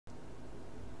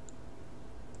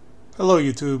Hello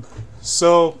YouTube.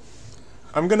 So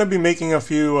I'm going to be making a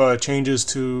few changes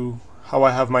to how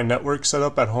I have my network set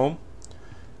up at home,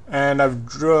 and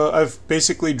I've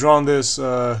basically drawn this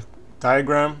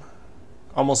diagram,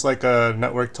 almost like a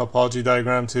network topology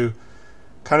diagram, to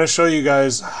kind of show you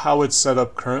guys how it's set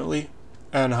up currently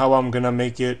and how I'm going to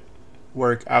make it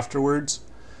work afterwards.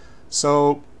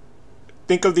 So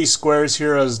think of these squares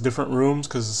here as different rooms,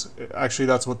 because actually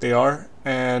that's what they are.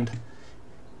 And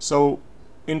so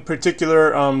in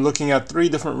particular, I'm looking at 3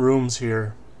 different rooms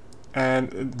here,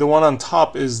 and the one on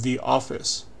top is the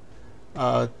office.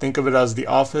 Think of it as the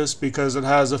office because it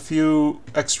has a few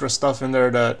extra stuff in there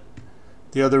that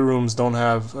the other rooms don't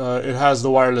have. It has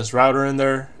the wireless router in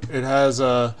there, it has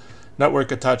a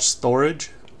network attached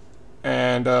storage,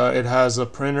 and it has a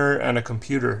printer and a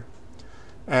computer.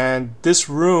 And this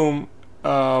room,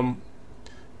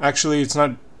 actually it's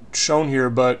not shown here,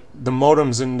 but the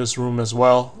modem's in this room as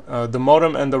well. The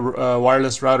modem and the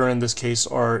wireless router in this case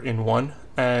are in one,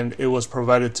 and it was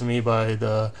provided to me by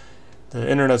the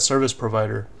internet service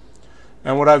provider.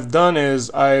 And what I've done is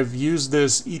I've used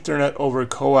this Ethernet over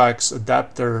coax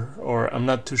adapter, or I'm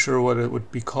not too sure what it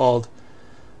would be called,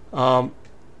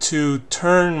 to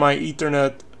turn my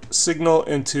Ethernet signal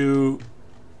into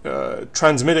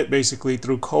transmit it basically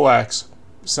through coax,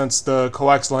 since the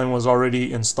coax line was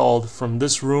already installed from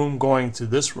this room going to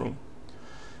this room.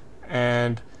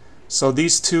 And so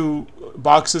these 2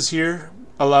 boxes here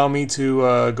allow me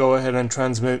to go ahead and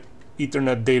transmit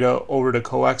Ethernet data over the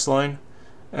coax line,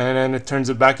 and then it turns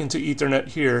it back into Ethernet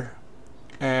here,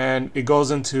 and it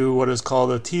goes into what is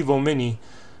called a TiVo Mini.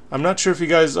 I'm not sure if you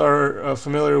guys are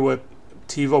familiar with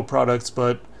TiVo products,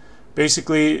 but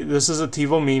basically this is a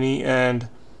TiVo Mini, and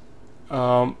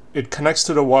it connects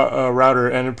to the router,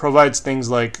 and it provides things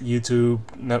like YouTube,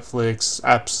 Netflix,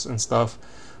 apps, and stuff.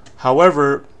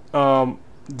 However,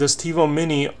 this TiVo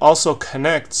Mini also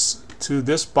connects to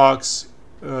this box,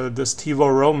 this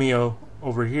TiVo Romeo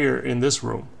over here in this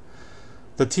room.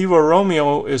 The TiVo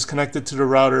Romeo is connected to the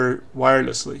router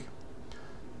wirelessly,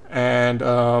 and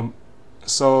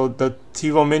so the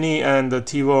TiVo Mini and the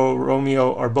TiVo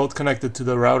Romeo are both connected to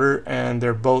the router, and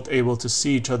they're both able to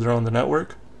see each other on the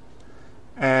network.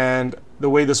 And the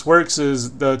way this works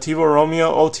is the TiVo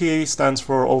Romeo OTA stands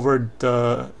for over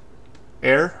the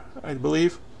air, I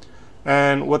believe.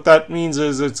 And what that means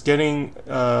is it's getting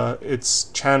its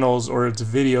channels or its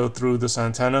video through this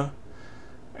antenna.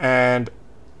 And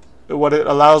what it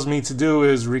allows me to do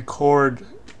is record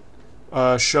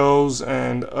shows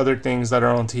and other things that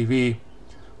are on TV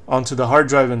onto the hard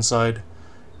drive inside.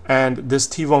 And this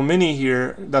TiVo Mini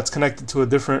here, that's connected to a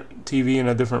different TV in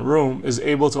a different room, is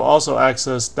able to also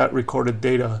access that recorded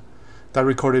data, that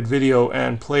recorded video,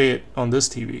 and play it on this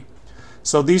TV.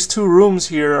 So these 2 rooms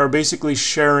here are basically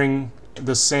sharing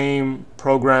the same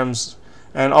programs.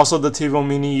 And also the TiVo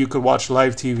Mini, you could watch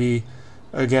live TV.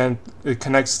 Again, it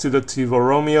connects to the TiVo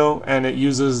Romeo, and it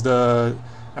uses the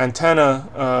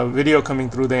antenna, video coming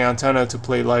through the antenna, to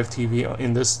play live TV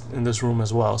in this room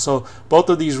as well. So both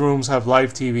of these rooms have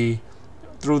live TV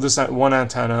through this one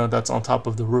antenna that's on top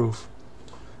of the roof.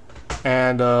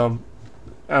 And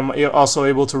I'm also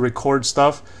able to record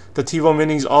stuff. The TiVo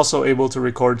Mini is also able to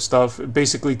record stuff. It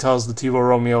basically tells the TiVo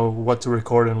Romeo what to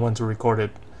record and when to record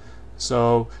it.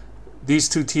 So these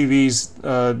 2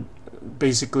 TVs,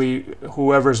 basically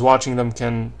whoever's watching them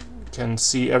can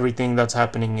see everything that's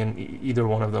happening in either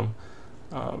one of them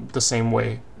the same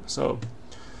way. So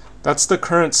that's the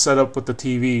current setup with the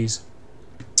TVs.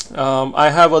 I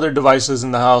have other devices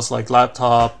in the house like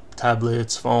laptop,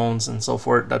 tablets, phones, and so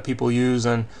forth that people use,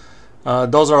 and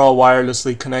those are all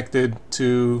wirelessly connected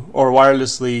to, or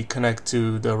wirelessly connect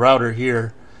to the router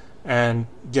here and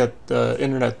get the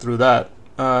internet through that.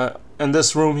 In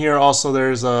this room here also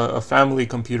there's a family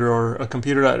computer, or a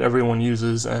computer that everyone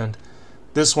uses, and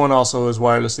this one also is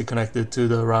wirelessly connected to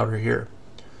the router here.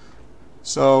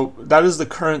 So that is the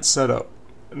current setup.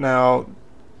 Now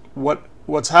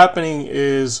what's happening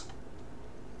is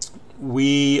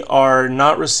we are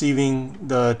not receiving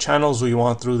the channels we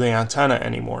want through the antenna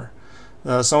anymore.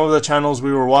 Some of the channels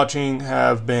we were watching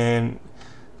have been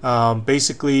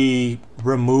basically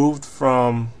removed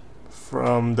from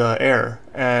the air,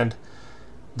 and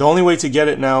the only way to get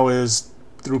it now is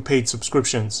through paid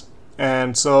subscriptions.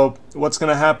 And so what's going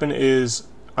to happen is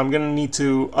I'm going to need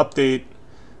to update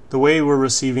the way we're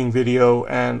receiving video,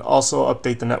 and also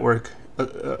update the network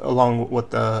along with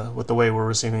the way we're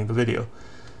receiving the video.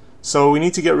 So we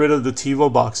need to get rid of the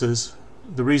TiVo boxes.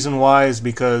 The reason why is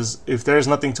because if there's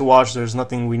nothing to watch, there's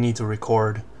nothing we need to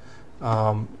record,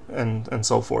 and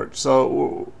so forth.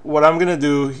 So what I'm going to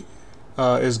do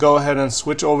is go ahead and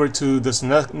switch over to this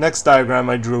next diagram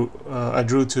I drew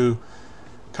to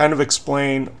kind of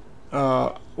explain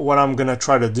what I'm gonna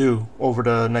try to do over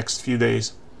the next few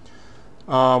days.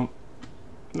 Let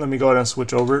me go ahead and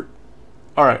switch over.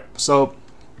 Alright, so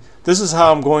this is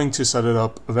how I'm going to set it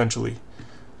up eventually.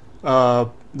 The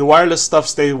wireless stuff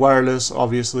stays wireless,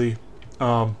 obviously.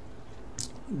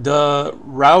 The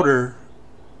router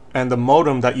and the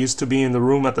modem that used to be in the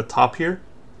room at the top here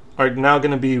are now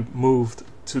going to be moved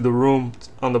to the room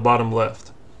on the bottom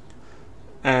left.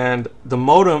 And the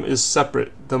modem is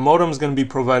separate. The modem is going to be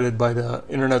provided by the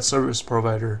internet service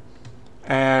provider.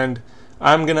 And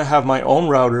I'm going to have my own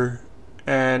router,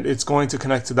 and it's going to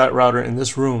connect to that router in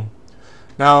this room.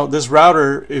 Now, this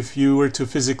router, if you were to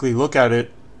physically look at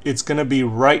it, it's going to be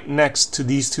right next to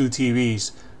these two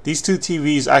TVs. These two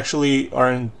TVs actually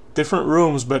are in different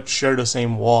rooms but share the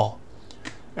same wall.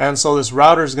 And so this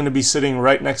router is going to be sitting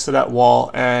right next to that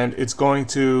wall, and it's going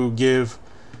to give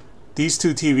these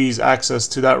two TVs access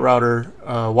to that router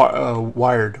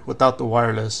wired without the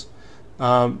wireless.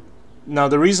 Now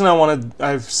the reason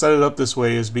I've set it up this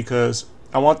way is because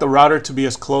I want the router to be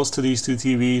as close to these two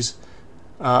TVs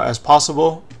as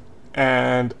possible,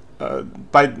 and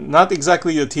by not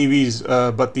exactly the TVs,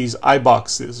 but these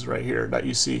iBoxes right here that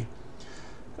you see.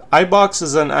 iBox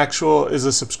is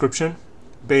a subscription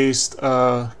based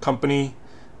company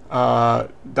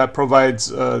that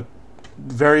provides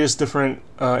various different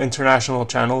international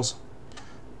channels,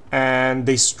 and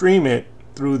they stream it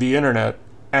through the internet.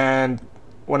 And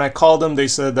when I called them, they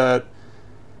said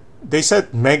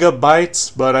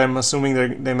megabytes, but I'm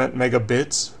assuming they meant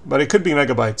megabits, but it could be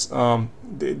megabytes.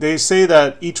 They say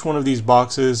that each one of these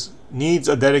boxes needs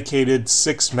a dedicated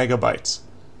 6 megabytes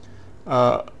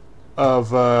of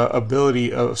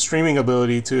streaming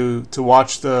ability to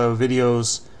watch the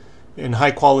videos in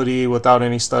high quality without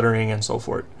any stuttering and so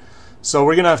forth. So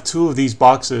we're gonna have 2 of these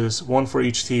boxes, one for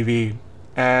each TV,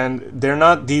 and they're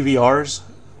not DVRs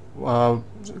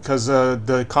because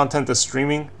the content is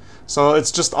streaming, so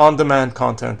it's just on-demand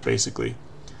content basically.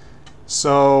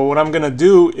 So what I'm gonna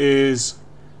do is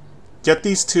get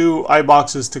these 2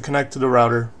 iBoxes to connect to the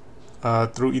router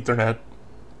through Ethernet.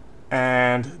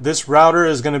 And this router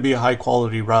is going to be a high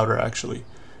quality router actually.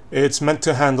 It's meant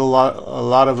to handle a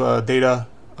lot of data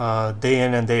day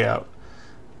in and day out.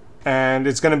 And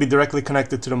it's going to be directly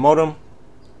connected to the modem.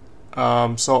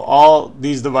 So all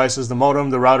these devices, the modem,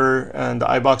 the router, and the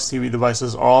iBox TV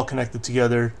devices are all connected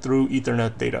together through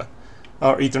Ethernet data,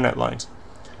 or Ethernet lines.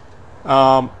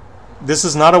 This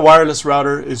is not a wireless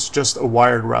router, it's just a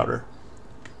wired router.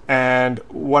 And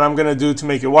what I'm going to do to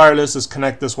make it wireless is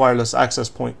connect this wireless access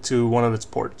point to one of its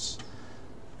ports.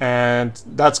 And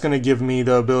that's going to give me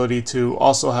the ability to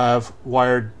also have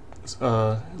wired,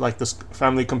 like this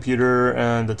family computer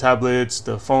and the tablets,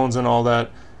 the phones and all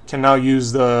that, can now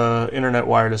use the internet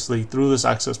wirelessly through this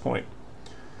access point.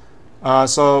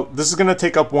 So this is going to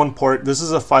take up one port. This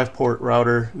is a 5-port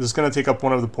router. This is going to take up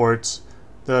one of the ports.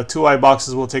 The 2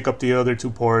 iBoxes will take up the other 2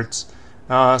 ports.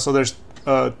 So there's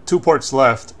 2 ports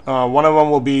left. One of them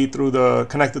will be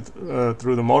connected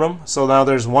through the modem. So now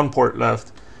there's 1 port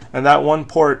left, and that 1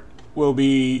 port will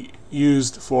be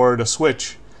used for the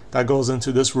switch that goes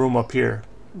into this room up here,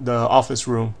 the office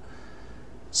room.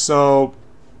 So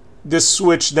this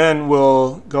switch then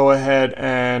will go ahead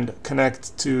and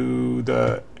connect to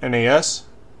the NAS,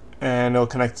 and it'll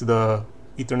connect to the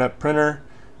Ethernet printer,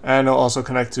 and it'll also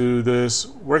connect to this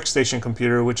workstation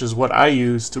computer, which is what I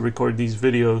use to record these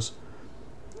videos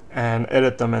and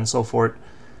edit them and so forth.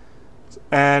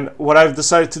 And what I've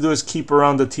decided to do is keep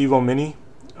around the TiVo Mini.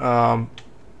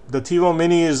 The TiVo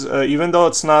Mini is, even though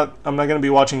I'm not going to be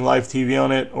watching live TV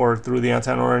on it or through the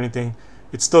antenna or anything,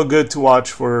 it's still good to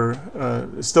watch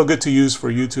it's still good to use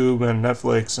for YouTube and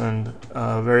Netflix and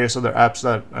various other apps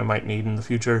that I might need in the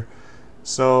future.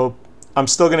 So I'm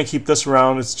still going to keep this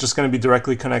around. It's just going to be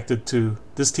directly connected to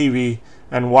this TV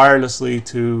and wirelessly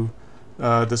to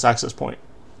this access point.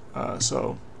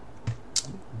 So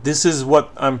this is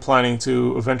what I'm planning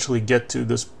to eventually get to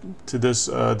this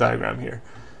diagram here,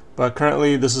 but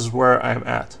currently this is where I'm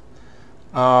at.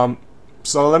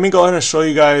 So let me go ahead and show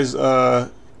you guys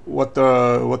what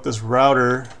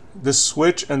this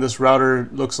switch and this router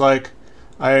looks like.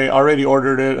 I already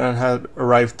ordered it and had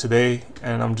arrived today,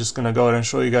 and I'm just gonna go ahead and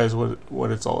show you guys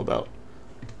what it's all about.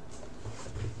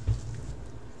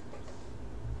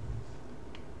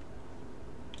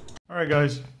 Alright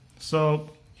guys, so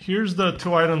here's the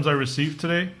 2 items I received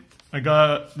today. I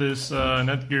got this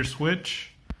Netgear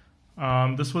Switch.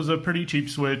 This was a pretty cheap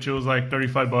switch. It was like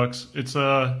 35 bucks. It's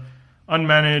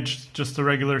unmanaged, just a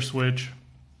regular switch.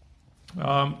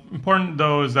 Important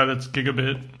though is that it's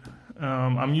gigabit,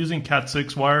 I'm using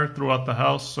Cat6 wire throughout the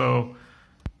house, so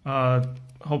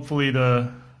hopefully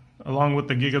along with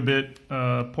the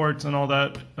gigabit ports and all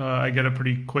that, I get a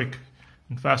pretty quick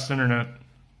and fast internet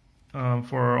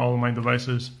for all of my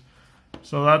devices.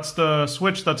 So that's the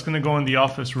switch that's going to go in the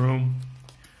office room.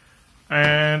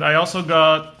 And I also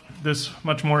got this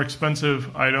much more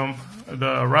expensive item,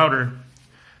 the router.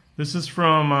 This is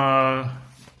from a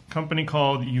company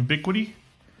called Ubiquiti.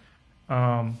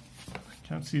 I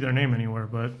can't see their name anywhere,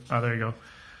 but there you go.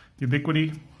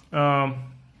 Ubiquiti.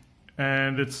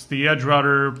 And it's the Edge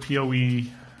router PoE.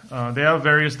 They have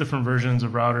various different versions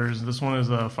of routers. This one is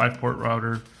a 5-port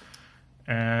router.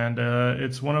 And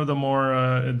it's one of the more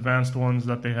advanced ones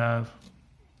that they have.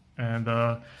 And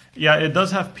yeah, it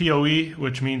does have PoE,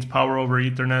 which means power over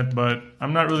Ethernet, but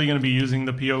I'm not really going to be using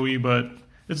the PoE, but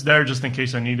it's there just in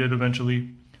case I need it eventually.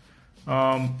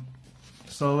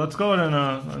 So let's go ahead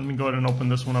and let me go ahead and open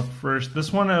this one up first.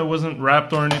 This one wasn't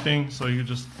wrapped or anything, so you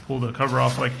just pull the cover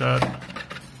off like that.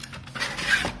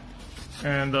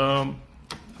 And got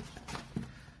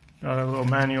a little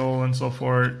manual and so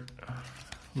forth,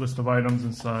 list of items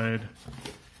inside.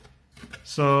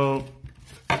 So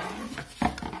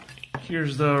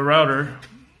here's the router,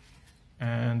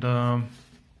 and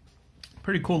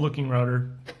pretty cool looking router.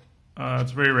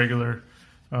 It's very regular.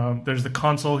 There's the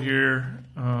console here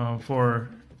for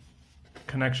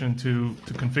connection to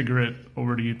configure it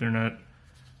over to Ethernet.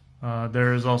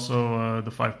 There is also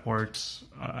the 5 ports.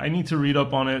 I need to read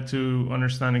up on it to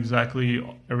understand exactly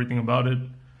everything about it,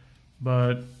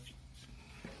 but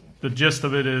the gist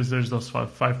of it is there's those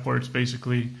five ports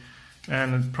basically,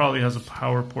 and it probably has a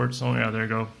power port. So yeah, there you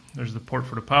go. There's the port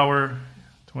for the power,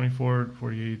 24 to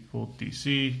 48 volt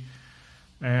DC,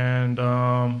 and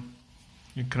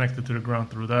you connect it to the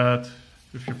ground through that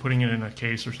if you're putting it in a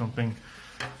case or something.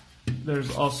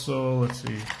 There's also, let's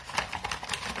see,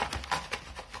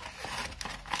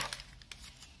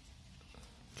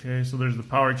 okay, so there's the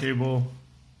power cable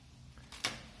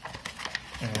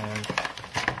and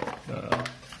the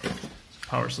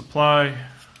power supply.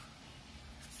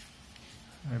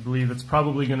 I believe it's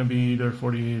probably going to be either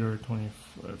 48 or 20.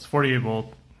 It's 48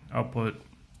 volt output,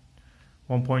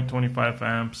 1.25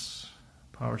 amps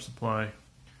power supply.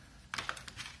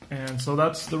 And so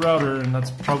that's the router, and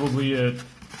that's probably it.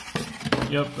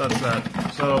 Yep, that's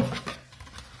that. So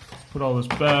put all this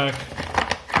back.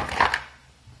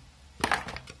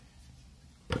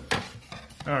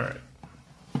 Alright.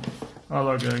 Oh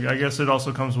look, I guess it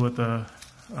also comes with a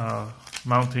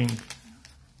mounting,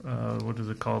 what is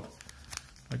it called?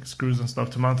 Like screws and stuff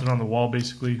to mount it on the wall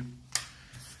basically.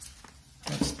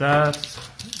 That's that.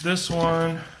 This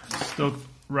one is still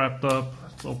wrapped up.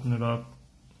 Let's open it up.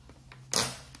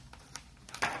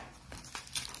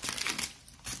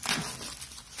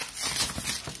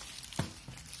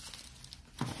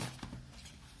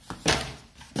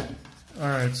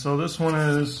 Alright, so this one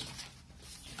is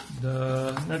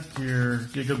the Netgear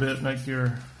Gigabit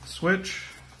Netgear Switch.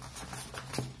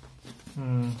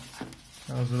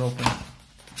 How does it open?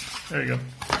 There you go.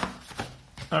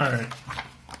 Alright,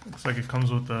 looks like it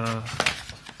comes with a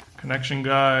connection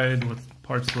guide with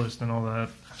parts list and all that.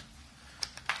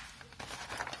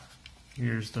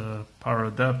 Here's the power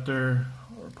adapter,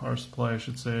 or power supply I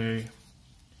should say.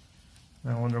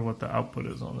 I wonder what the output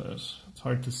is on this. It's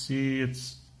hard to see.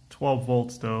 It's 12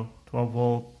 volts though, 12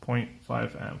 volt,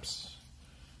 0.5 amps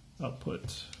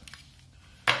output.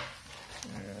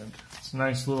 And it's a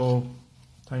nice little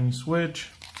tiny switch.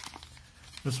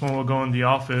 This one will go in the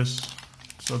office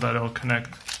so that it'll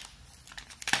connect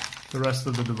the rest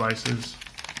of the devices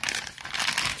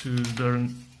to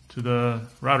the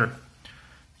router.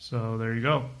 So there you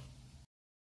go.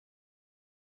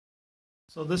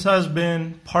 So this has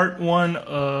been part 1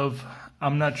 of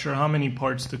I'm not sure how many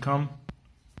parts to come.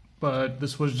 But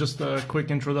this was just a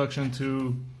quick introduction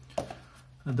to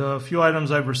the few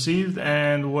items I've received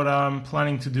and what I'm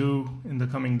planning to do in the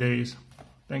coming days.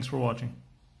 Thanks for watching.